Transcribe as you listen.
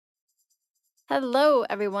Hello,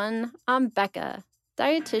 everyone. I'm Becca,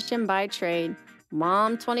 dietitian by trade,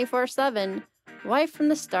 mom 24/7, wife from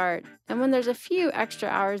the start, and when there's a few extra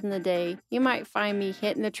hours in the day, you might find me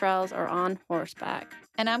hitting the trails or on horseback.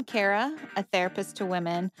 And I'm Kara, a therapist to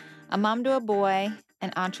women, a mom to a boy,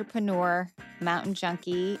 an entrepreneur, mountain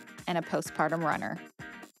junkie, and a postpartum runner.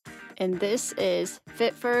 And this is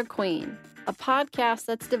Fit for a Queen, a podcast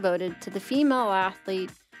that's devoted to the female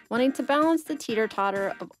athlete wanting to balance the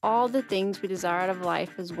teeter-totter of all the things we desire out of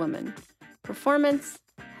life as women: performance,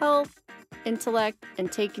 health, intellect,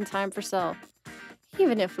 and taking time for self,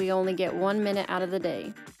 even if we only get 1 minute out of the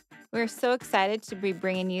day. We're so excited to be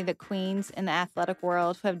bringing you the queens in the athletic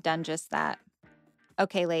world who have done just that.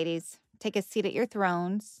 Okay, ladies, take a seat at your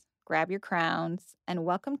thrones, grab your crowns, and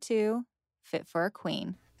welcome to Fit for a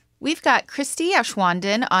Queen. We've got Christy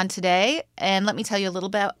Ashwandon on today, and let me tell you a little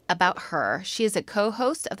bit about her. She is a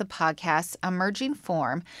co-host of the podcast Emerging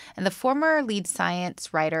Form and the former lead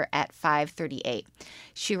science writer at 538.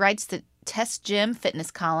 She writes the Test Gym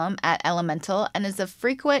Fitness column at Elemental and is a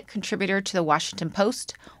frequent contributor to the Washington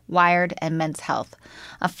Post, Wired, and Men's Health.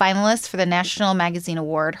 A finalist for the National Magazine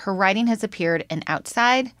Award, her writing has appeared in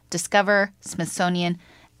Outside, Discover, Smithsonian,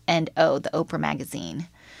 and the Oprah Magazine.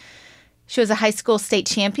 She was a high school state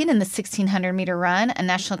champion in the 1,600-meter run, a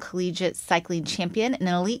national collegiate cycling champion, and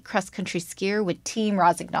an elite cross-country skier with Team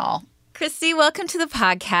Rosignol. Christy, welcome to the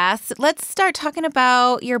podcast. Let's start talking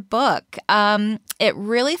about your book. It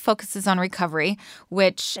really focuses on recovery,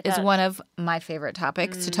 which is one of my favorite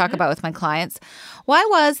topics to talk about with my clients. Why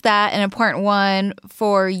was that an important one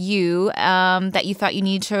for you that you thought you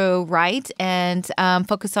need to write and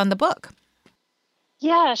focus on the book?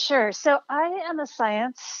 Yeah, sure. So I am a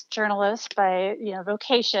science journalist by,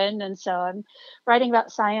 vocation, and so I'm writing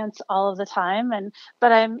about science all of the time.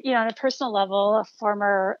 But I'm, on a personal level, a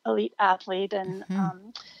former elite athlete and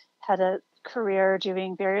had a career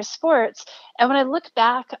doing various sports. And when I look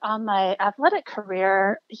back on my athletic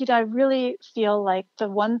career, I really feel like the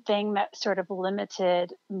one thing that sort of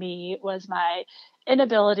limited me was my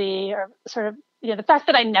inability or sort of the fact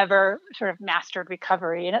that I never sort of mastered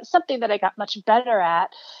recovery. And it's something that I got much better at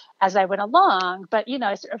as I went along. But,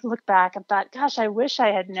 I sort of look back and thought, gosh, I wish I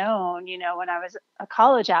had known, when I was a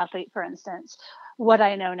college athlete, for instance, what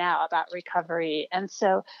I know now about recovery. And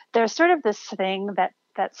so there's sort of this thing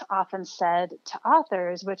that's often said to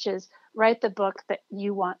authors, which is write the book that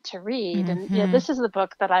you want to read. And this is the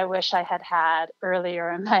book that I wish I had had earlier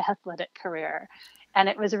in my athletic career. And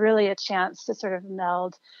it was really a chance to sort of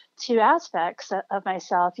meld two aspects of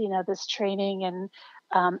myself, this training and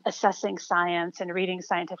assessing science and reading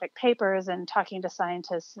scientific papers and talking to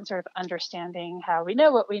scientists and sort of understanding how we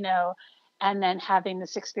know what we know, and then having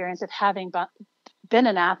this experience of having been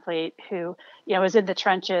an athlete who, was in the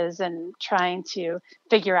trenches and trying to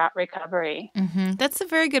figure out recovery. Mm-hmm. That's a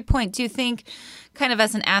very good point. Do you think kind of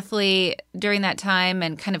as an athlete during that time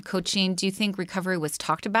and kind of coaching, do you think recovery was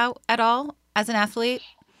talked about at all as an athlete?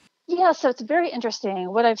 Yeah, so it's very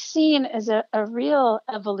interesting. What I've seen is a real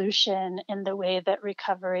evolution in the way that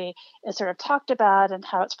recovery is sort of talked about and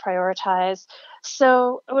how it's prioritized.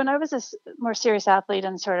 So when I was a more serious athlete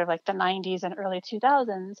in sort of like the 90s and early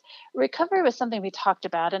 2000s, recovery was something we talked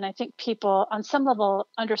about. And I think people on some level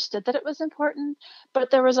understood that it was important. But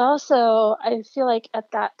there was also, I feel like at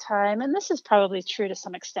that time, and this is probably true to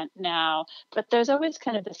some extent now, but there's always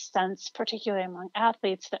kind of this sense, particularly among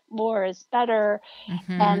athletes, that more is better.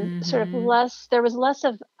 And sort of there was less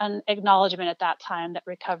of an acknowledgement at that time that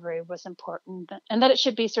recovery was important and that it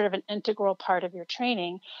should be sort of an integral part of your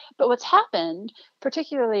training. But what's happened,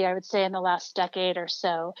 particularly I would say in the last decade or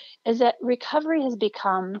so, is that recovery has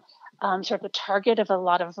become sort of the target of a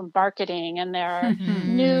lot of marketing, and there are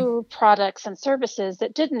new products and services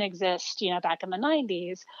that didn't exist, back in the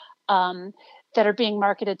 90s. That are being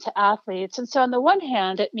marketed to athletes. And so on the one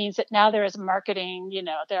hand, it means that now there is marketing,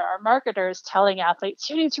 there are marketers telling athletes,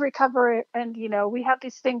 you need to recover and, we have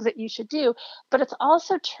these things that you should do. But it's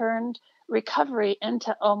also turned recovery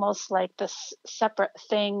into almost like this separate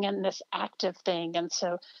thing and this active thing. And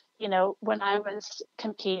so, when I was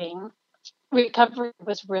competing, recovery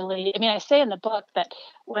was really, I say in the book that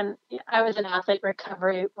when I was an athlete,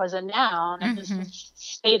 recovery was a noun. It was this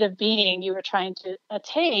state of being you were trying to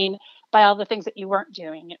attain by all the things that you weren't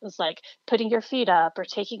doing. It was like putting your feet up or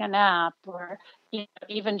taking a nap or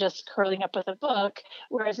even just curling up with a book.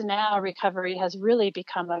 Whereas now recovery has really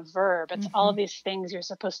become a verb. It's all of these things you're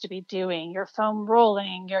supposed to be doing. You're foam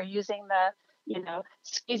rolling, you're using the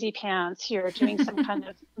squeezy pants, you're doing some kind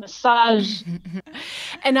of massage.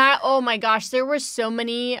 And oh my gosh, there were so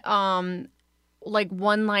many like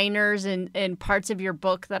one-liners and parts of your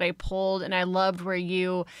book that I pulled, and I loved where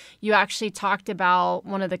you actually talked about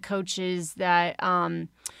one of the coaches that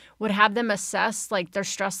would have them assess like their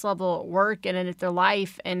stress level at work and in their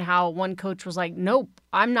life, and how one coach was like, nope,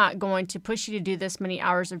 I'm not going to push you to do this many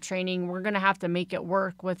hours of training. We're going to have to make it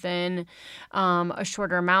work within a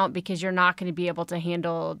shorter amount, because you're not going to be able to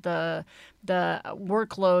handle the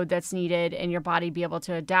workload that's needed, and your body be able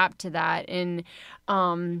to adapt to that. And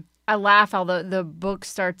I laugh how the book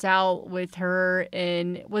starts out with her,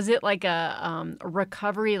 and was it like a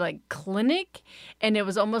recovery like clinic, and it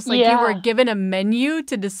was almost like you were given a menu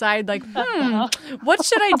to decide like, what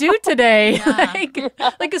should I do today?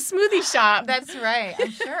 like a smoothie shop. That's right.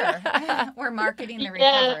 I'm sure we're marketing the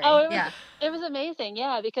recovery. It was amazing.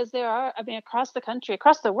 Yeah, because there are, across the country,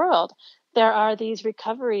 across the world, there are these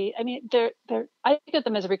recovery. I think of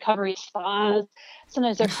them as recovery spas.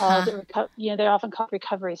 Sometimes they're called, they're often called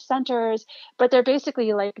recovery centers, but they're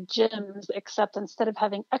basically like gyms, except instead of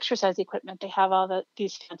having exercise equipment, they have all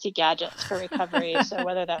these fancy gadgets for recovery. So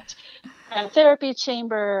whether that's a therapy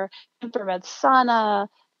chamber, infrared sauna,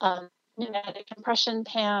 pneumatic compression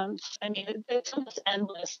pants. It's almost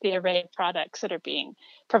endless, the array of products that are being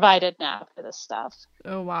provided now for this stuff.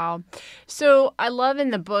 Oh, wow. So I love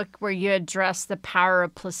in the book where you address the power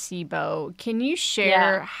of placebo. Can you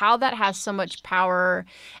share how that has so much power,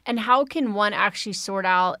 and how can one actually sort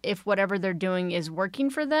out if whatever they're doing is working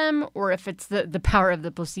for them, or if it's the power of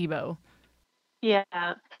the placebo? Yeah.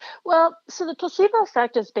 Well, so the placebo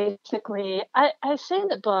effect is basically, I say in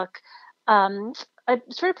the book, I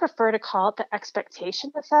sort of prefer to call it the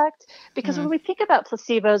expectation effect, because when we think about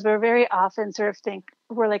placebos, we're very often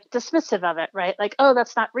we're like dismissive of it, right? Like, oh,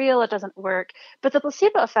 that's not real, it doesn't work. But the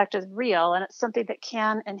placebo effect is real, and it's something that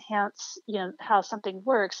can enhance, how something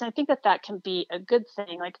works. And I think that can be a good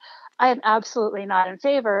thing. Like, I am absolutely not in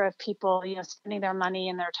favor of people, spending their money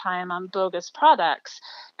and their time on bogus products.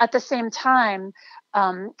 At the same time,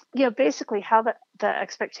 basically how the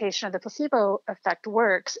expectation of the placebo effect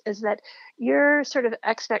works is that your sort of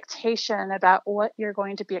expectation about what you're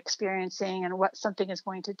going to be experiencing and what something is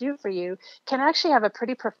going to do for you can actually have a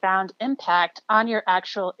pretty profound impact on your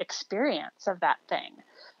actual experience of that thing.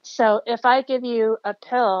 So if I give you a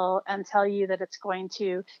pill and tell you that it's going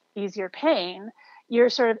to ease your pain, you're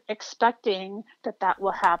sort of expecting that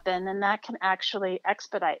will happen, and that can actually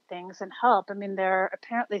expedite things and help. There are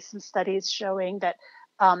apparently some studies showing that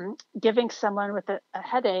giving someone with a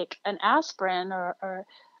headache an aspirin or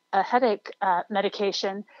a headache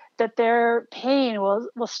medication, that their pain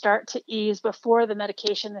will start to ease before the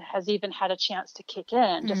medication has even had a chance to kick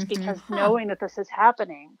in, just because knowing that this is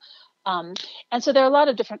happening. And so there are a lot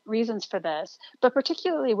of different reasons for this, but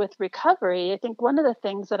particularly with recovery, I think one of the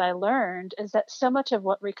things that I learned is that so much of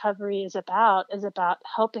what recovery is about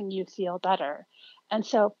helping you feel better. And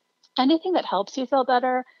so anything that helps you feel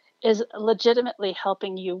better is legitimately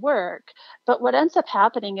helping you work. But what ends up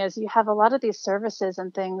happening is you have a lot of these services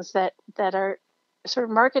and things that are sort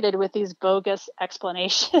of marketed with these bogus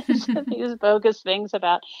explanations and these bogus things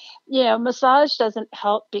about, massage doesn't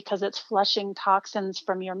help because it's flushing toxins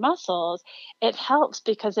from your muscles. It helps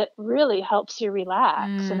because it really helps you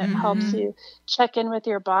relax, and it helps you check in with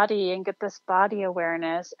your body and get this body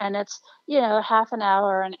awareness. And it's, half an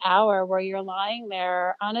hour, an hour where you're lying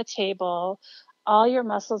there on a table, all your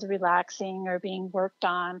muscles relaxing or being worked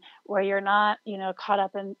on, where you're not, caught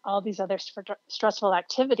up in all these other stressful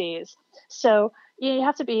activities. So you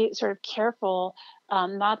have to be sort of careful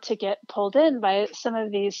not to get pulled in by some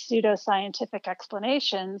of these pseudoscientific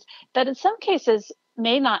explanations that in some cases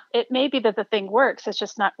it may be that the thing works, it's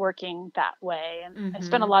just not working that way. And I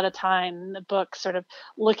spent a lot of time in the book sort of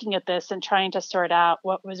looking at this and trying to sort out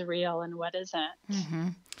what was real and what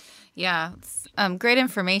isn't. Yeah, great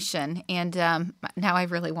information. And now I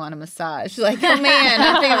really want a massage. Like, oh man,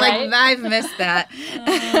 I think like I've missed that.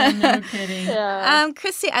 Oh, no kidding.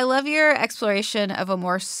 Christy, I love your exploration of a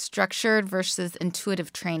more structured versus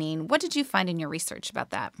intuitive training. What did you find in your research about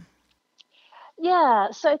that? Yeah,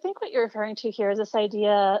 so I think what you're referring to here is this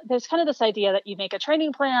idea, there's kind of this idea that you make a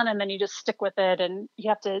training plan and then you just stick with it, and you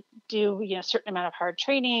have to do, a certain amount of hard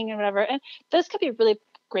training and whatever. And those could be really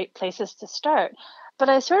great places to start. But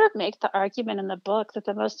I sort of make the argument in the book that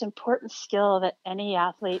the most important skill that any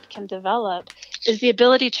athlete can develop is the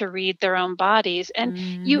ability to read their own bodies. And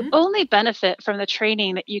you only benefit from the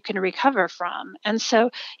training that you can recover from. And so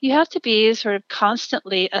you have to be sort of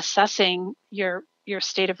constantly assessing your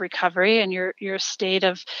state of recovery and your state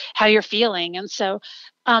of how you're feeling. And so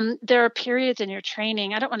There are periods in your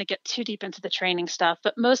training. I don't want to get too deep into the training stuff,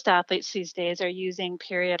 but most athletes these days are using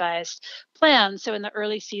periodized plans. So in the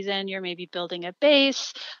early season, you're maybe building a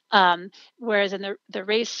base, whereas in the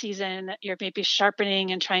race season, you're maybe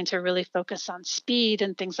sharpening and trying to really focus on speed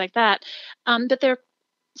and things like that. But there are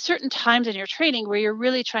certain times in your training where you're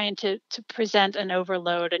really trying to present an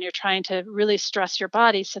overload, and you're trying to really stress your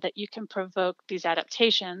body so that you can provoke these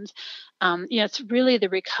adaptations. It's really the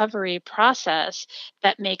recovery process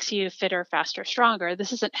that makes you fitter, faster, stronger.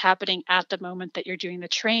 This isn't happening at the moment that you're doing the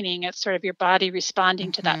training. It's sort of your body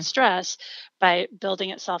responding to that Hmm. stress by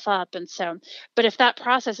building itself up. And so, but if that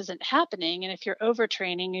process isn't happening, and if you're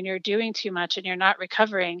overtraining and you're doing too much and you're not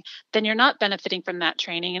recovering, then you're not benefiting from that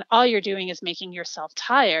training, and all you're doing is making yourself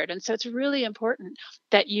tired. And so it's really important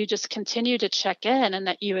that you just continue to check in and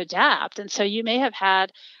that you adapt. And so you may have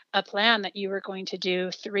had a plan that you were going to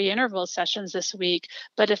do 3 interval sessions this week,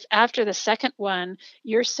 but if after the second one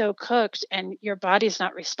you're so cooked and your body's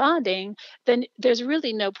not responding, then there's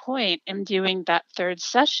really no point in doing that third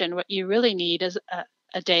session. What you really need is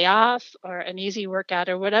a day off or an easy workout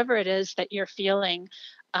or whatever it is that you're feeling,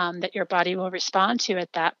 that your body will respond to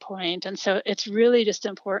at that point. And so it's really just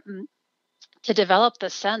important to develop the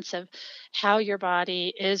sense of how your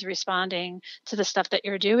body is responding to the stuff that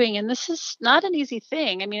you're doing. And this is not an easy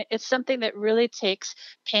thing. I mean, it's something that really takes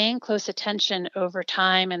paying close attention over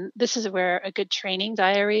time. And this is where a good training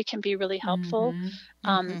diary can be really helpful. Hmm.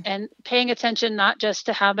 Hmm. And paying attention not just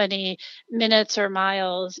to how many minutes or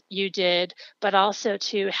miles you did, but also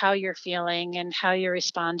to how you're feeling and how you're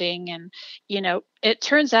responding. And, it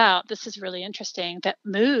turns out, this is really interesting, that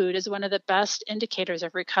mood is one of the best indicators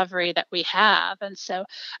of recovery that we have. And so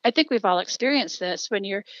I think we've all experienced this. When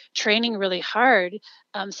you're training really hard,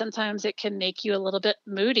 sometimes it can make you a little bit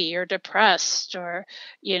moody or depressed, or,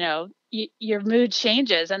 your mood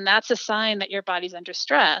changes. And that's a sign that your body's under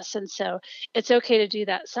stress. And so it's okay to do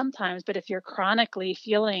that sometimes. But if you're chronically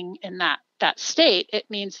feeling in that state, it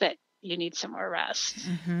means that you need some more rest.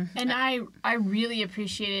 Hmm. And I really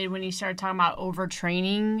appreciated when you started talking about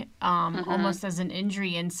overtraining, almost as an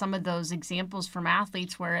injury, and some of those examples from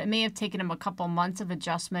athletes where it may have taken them a couple months of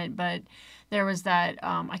adjustment, but there was that,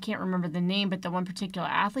 I can't remember the name, but the one particular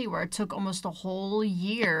athlete where it took almost a whole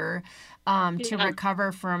year to Yeah.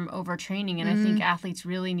 recover from overtraining. And I think athletes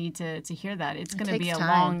really need to hear that. It's going to be Takes a time.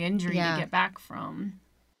 long injury Yeah. to get back from.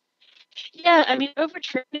 Yeah, I mean,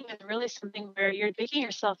 overtraining is really something where you're digging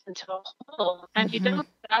yourself into a hole and you Hmm. don't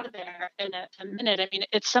get out of there in a minute. I mean,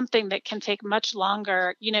 it's something that can take much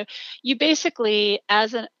longer. You basically,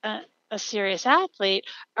 as a serious athlete,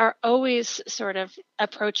 are always sort of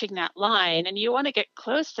approaching that line, and you want to get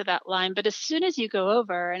close to that line. But as soon as you go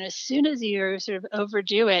over and as soon as you sort of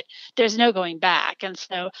overdo it, there's no going back. And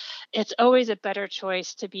so it's always a better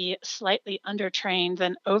choice to be slightly undertrained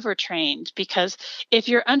than overtrained, because if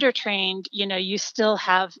you're undertrained, you still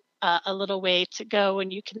have a little way to go,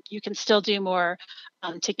 and you can still do more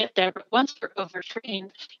to get there. But once you're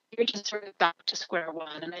overtrained, you're just sort of back to square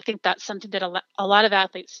one. And I think that's something that a lot of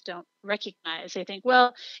athletes don't recognize. They think,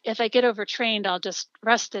 well, if I get overtrained, I'll just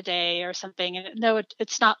rest a day or something. And no,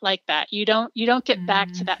 it's not like that. You don't get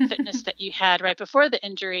back to that fitness that you had right before the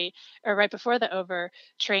injury or right before the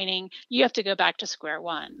overtraining. You have to go back to square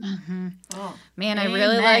one. Hmm. Oh, Man, I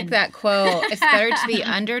really like amen. that quote. It's better to be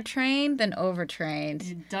undertrained than overtrained.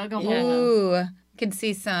 You dug a hole. Ooh, can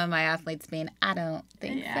see some of my athletes being, I don't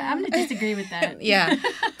think Yeah, so. I'm going to disagree with that. Yeah.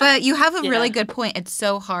 But you have a really Yeah. good point. It's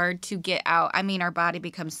so hard to get out. I mean, our body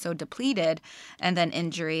becomes so depleted, and then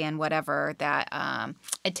injury and whatever, that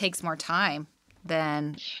it takes more time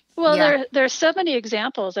than, Well, yeah, there are so many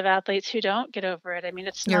examples of athletes who don't get over it. I mean,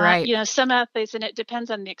 it's you're not, right. some athletes, and it depends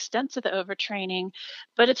on the extent of the overtraining,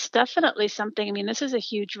 but it's definitely something. I mean, this is a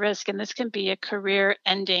huge risk, and this can be a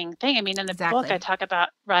career-ending thing. I mean, in the book, I Exactly. talk about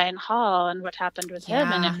Ryan Hall and what happened with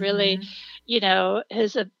him, and Yeah. it really, Mhm.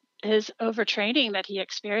 his overtraining that he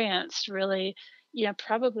experienced really,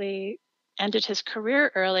 probably ended his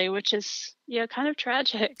career early, which is, kind of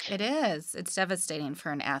tragic. It is. It's devastating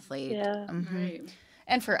for an athlete. Yeah. Right.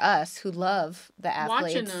 And for us who love the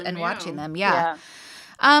Watching athletes them, and watching yeah. them. Yeah.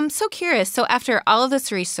 Yeah. So curious. So after all of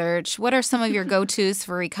this research, what are some of your go-tos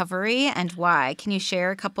for recovery and why? Can you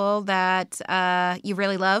share a couple that you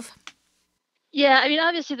really love? Yeah, I mean,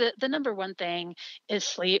 obviously, the number one thing is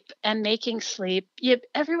sleep and making sleep.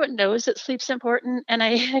 Everyone knows that sleep's important, and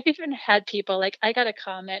I have even had people, like, I got a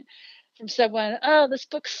comment from someone, "Oh, this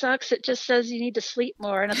book sucks. It just says you need to sleep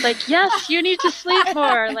more." And it's like, yes, you need to sleep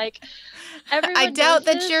more. Like I everyone doubt knows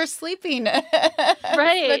that this. you're sleeping as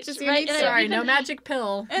Right, much as you right. need And to. I've Sorry, even no magic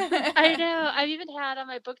pill. I know. I've even had on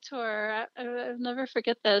my book tour, I'll never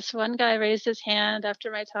forget this. One guy raised his hand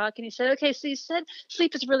after my talk and he said, "Okay, so you said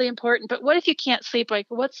sleep is really important, but what if you can't sleep? Like,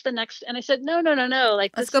 what's the next?" And I said, "No, no, no, no.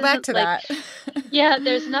 Like, Let's this go back isn't to like, that. yeah,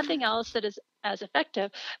 there's nothing else that is as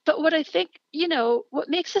effective." But what I think, what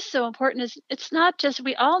makes this so important is it's not just,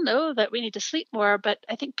 we all know that we need to sleep more, but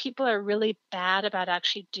I think people are really bad about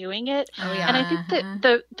actually doing it. Oh, And I yeah. think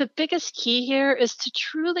that the biggest key here is to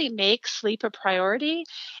truly make sleep a priority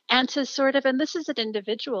and to sort of, and this is an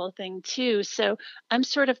individual thing too. So I'm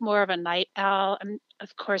sort of more of a night owl. I'm,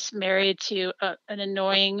 of course, married to an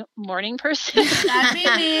annoying morning person. That'd be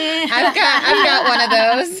me. I've got one of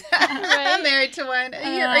those. Right? I'm married to one. Are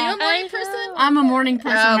you a morning I person? know. I'm a morning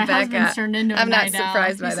person. Oh, My Becca. husband's turned into a I'm not night owl.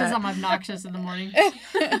 surprised by He says that. I'm obnoxious in the morning.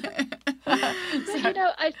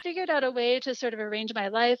 So, I figured out a way to sort of arrange my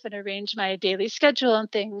life and arrange my daily schedule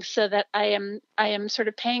and things so that I am sort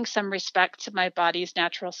of paying some respect to my body's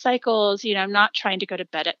natural cycles. I'm not trying to go to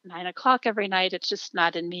bed at 9 o'clock every night. It's just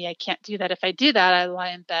not in me. I can't do that. If I do that, I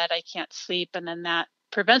lie in bed, I can't sleep, and then that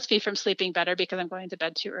prevents me from sleeping better because I'm going to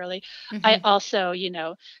bed too early. I also,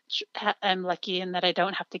 I'm lucky in that I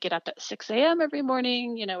don't have to get up at 6 a.m. every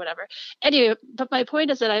morning, whatever. Anyway, but my point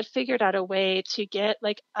is that I figured out a way to get,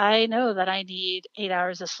 like, I know that I need 8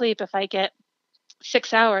 hours of sleep. If I get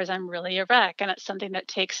 6 hours, I'm really a wreck. And it's something that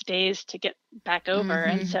takes days to get back over.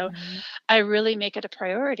 And so I really make it a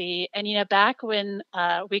priority. And, back when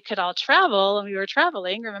we could all travel and we were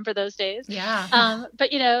traveling, remember those days? Yeah.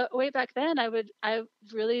 But, way back then, I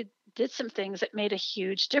really did some things that made a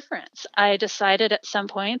huge difference. I decided at some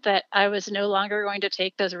point that I was no longer going to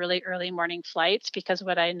take those really early morning flights because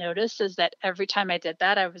what I noticed is that every time I did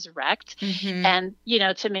that, I was wrecked. And,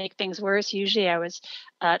 to make things worse, usually I was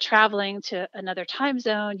traveling to another time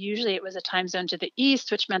zone. Usually it was a time zone to the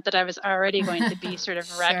east, which meant that I was already going to be sort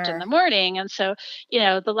of wrecked in the morning. And so,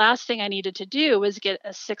 the last thing I needed to do was get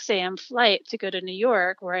a 6 a.m. flight to go to New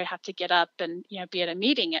York where I have to get up and, be at a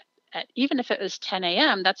meeting at even if it was 10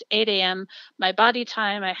 a.m., that's 8 a.m. my body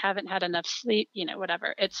time. I haven't had enough sleep,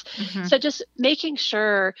 whatever. It's so just making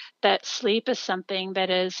sure that sleep is something that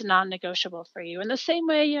is non-negotiable for you. In the same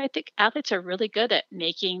way, I think athletes are really good at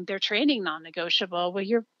making their training non-negotiable, where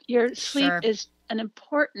your sleep is an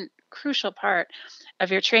important, crucial part of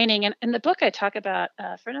your training. And in the book, I talk about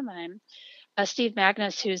a friend of mine, Steve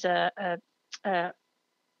Magnus, who's a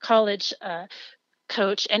college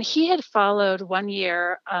coach, and he had followed 1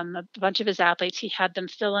 year a bunch of his athletes. He had them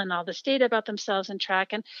fill in all this data about themselves and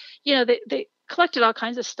track, and they collected all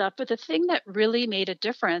kinds of stuff. But the thing that really made a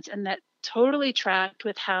difference and that totally tracked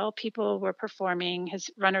with how people were performing, his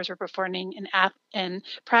runners were performing in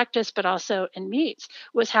practice, but also in meets,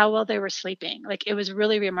 was how well they were sleeping. Like, it was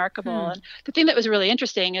really remarkable. And the thing that was really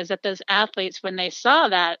interesting is that those athletes, when they saw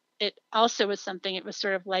that, it also was something, it was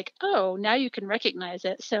sort of like, oh, now you can recognize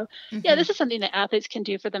it. So yeah, this is something that athletes can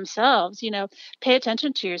do for themselves. Pay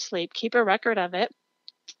attention to your sleep, keep a record of it,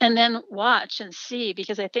 and then watch and see,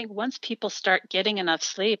 because I think once people start getting enough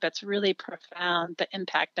sleep, it's really profound the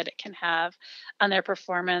impact that it can have on their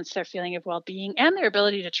performance, their feeling of well-being, and their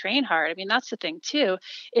ability to train hard. I mean, that's the thing too.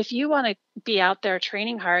 If you want to be out there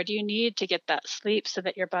training hard, you need to get that sleep so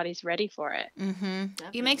that your body's ready for it.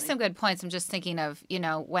 You make some good points. I'm just thinking of,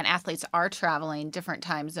 when athletes are traveling different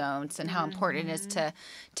time zones and how important it is to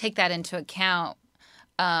take that into account.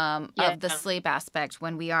 Of the sleep aspect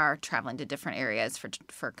when we are traveling to different areas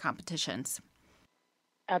for competitions.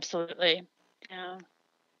 Absolutely. Yeah.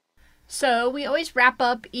 So we always wrap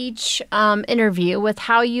up each interview with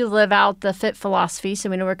how you live out the FIT philosophy.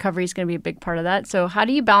 So we know recovery is going to be a big part of that. So how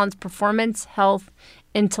do you balance performance, health,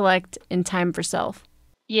 intellect, and time for self?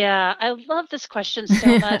 Yeah, I love this question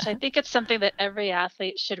so much. I think it's something that every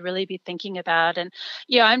athlete should really be thinking about. And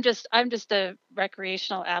I'm just a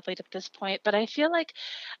recreational athlete at this point, but I feel like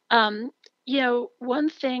one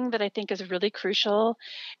thing that I think is really crucial,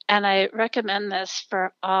 and I recommend this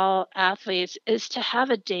for all athletes, is to have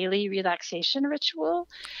a daily relaxation ritual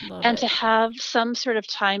and to have some sort of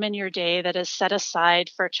time in your day that is set aside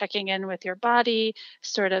for checking in with your body,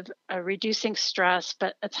 sort of reducing stress,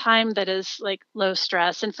 but a time that is like low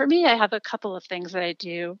stress. And for me, I have a couple of things that I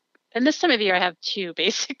do and this time of year I have two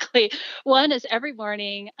basically. One is every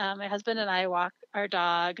morning, my husband and I walk our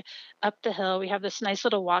dog up the hill. We have this nice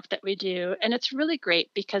little walk that we do, and it's really great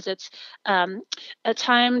because it's um, a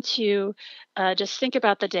time to just think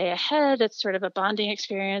about the day ahead. It's sort of a bonding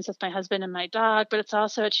experience with my husband and my dog, but it's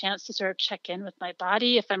also a chance to sort of check in with my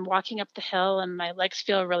body. If I'm walking up the hill and my legs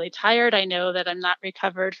feel really tired, I know that I'm not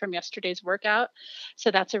recovered from yesterday's workout.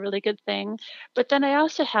 So that's a really good thing. But then I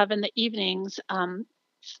also have in the evenings,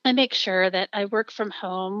 I make sure that I work from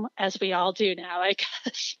home, as we all do now, I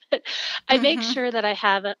guess. But I make Mm-hmm. sure that I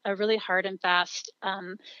have a really hard and fast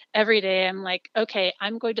every day. I'm like, okay,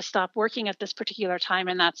 I'm going to stop working at this particular time,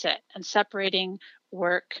 and that's it. And separating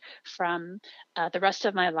work from the rest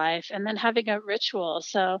of my life, and then having a ritual.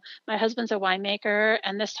 So my husband's a winemaker,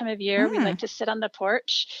 and this time of year we like to sit on the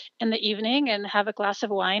porch in the evening and have a glass of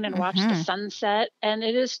wine and watch the Mm-hmm. sunset. And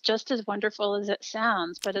it is just as wonderful as it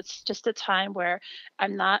sounds, but it's just a time where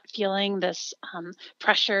I'm not feeling this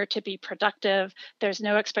pressure to be productive. There's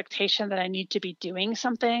no expectation that I need to be doing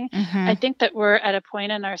something. Mm-hmm. I think that we're at a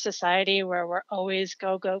point in our society where we're always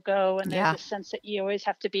go, go, go. And there's Yeah. a sense that you always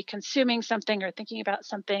have to be consuming something or thinking about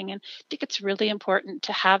something. And I think it's really important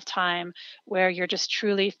to have time where you're just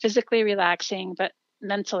truly physically relaxing, but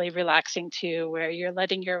mentally relaxing too, where you're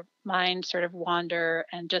letting your mind sort of wander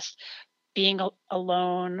and just being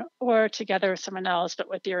alone or together with someone else, but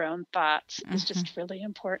with your own thoughts is Mm-hmm. just really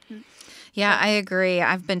important. Yeah, So, I agree.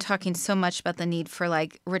 I've been talking so much about the need for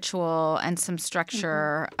like ritual and some mhm.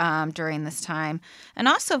 structure during this time. And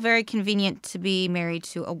also very convenient to be married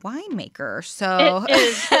to a winemaker. It So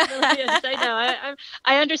is. It really is. I know.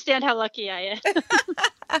 I understand how lucky I am.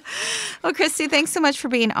 Well, Christy, thanks so much for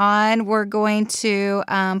being on. We're going to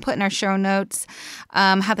put in our show notes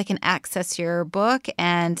how they can access your book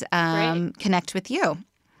and Great. connect with you.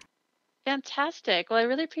 Fantastic. Well, I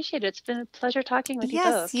really appreciate it. It's been a pleasure talking with you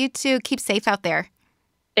Yes, both. you too. Keep safe out there.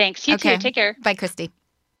 Thanks. You too. Okay. Take care. Bye, Christy.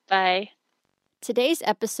 Bye. Today's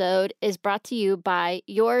episode is brought to you by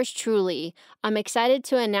yours truly. I'm excited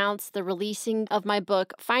to announce the releasing of my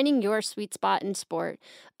book, Finding Your Sweet Spot in Sport,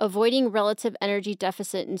 Avoiding Relative Energy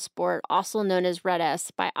Deficit in Sport, also known as RED-S,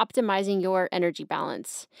 by optimizing your energy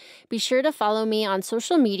balance. Be sure to follow me on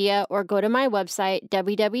social media or go to my website,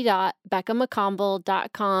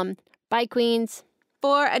 www.beccamccombel.com. Bye, Queens.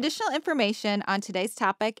 For additional information on today's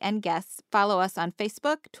topic and guests, follow us on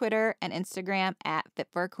Facebook, Twitter, and Instagram at Fit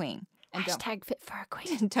for a Queen. And Hashtag Fit for a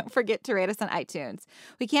Queen. don't forget to rate us on iTunes.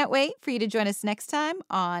 We can't wait for you to join us next time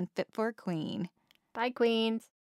on Fit for a Queen. Bye, Queens.